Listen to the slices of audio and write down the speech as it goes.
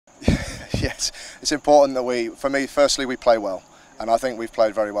Yes, it's important that for me, firstly, we play well. And I think we've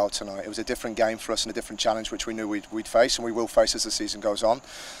played very well tonight. It was a different game for us and a different challenge which we knew we'd face, and we will face as the season goes on.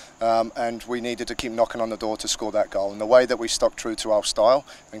 And we needed to keep knocking on the door to score that goal. And the way that we stuck true to our style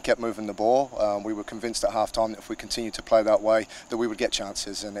and kept moving the ball, we were convinced at half-time that if we continued to play that way, that we would get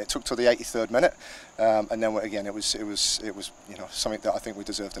chances. And it took till the 83rd minute, and then again it was something that I think we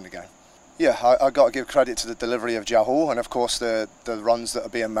deserved in the game. Yeah, I got to give credit to the delivery of Jahul and of course the runs that are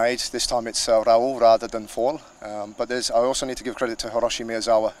being made. This time it's Raul rather than Fall. But I also need to give credit to Hiroshi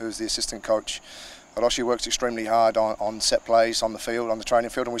Miyazawa, who's the assistant coach. Hiroshi works extremely hard on set plays on the field, on the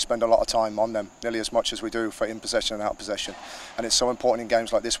training field, and we spend a lot of time on them, nearly as much as we do for in possession and out possession. And it's so important in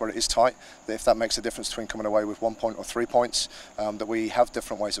games like this where it is tight, that if that makes a difference between coming away with 1 point or 3 points, that we have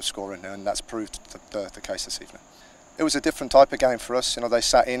different ways of scoring, and that's proved the case this evening. It was a different type of game for us. You know, they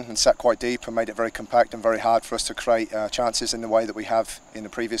sat in and sat quite deep and made it very compact and very hard for us to create chances in the way that we have in the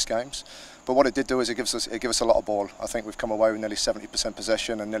previous games. But what it did do is it gives us a lot of ball. I think we've come away with nearly 70%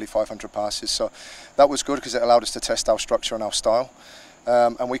 possession and nearly 500 passes. So that was good because it allowed us to test our structure and our style.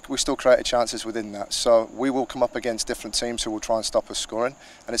 And we still created chances within that. So we will come up against different teams who will try and stop us scoring.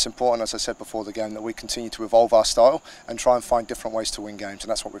 And it's important, as I said before the game, that we continue to evolve our style and try and find different ways to win games.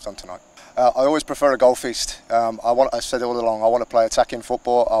 And that's what we've done tonight. I always prefer a goal feast. I said all along, I want to play attacking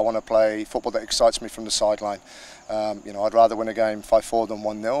football. I want to play football that excites me from the sideline. I'd rather win a game 5-4 than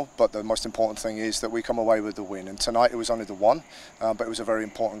 1-0, but the most important thing is that we come away with the win. And tonight it was only the one, but it was a very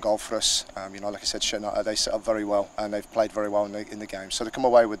important goal for us. Like I said, Chennai, they set up very well and they've played very well in the game. So to come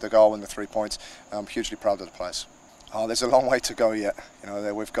away with the goal and the 3 points, I'm hugely proud of the players. There's a long way to go yet.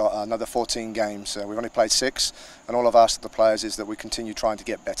 We've got another 14 games. We've only played 6, and all I've asked of the players is that we continue trying to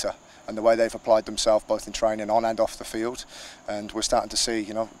get better. And the way they've applied themselves both in training on and off the field, and we're starting to see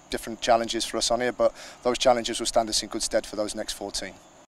different challenges for us on here, but those challenges will stand us in good stead for those next 14.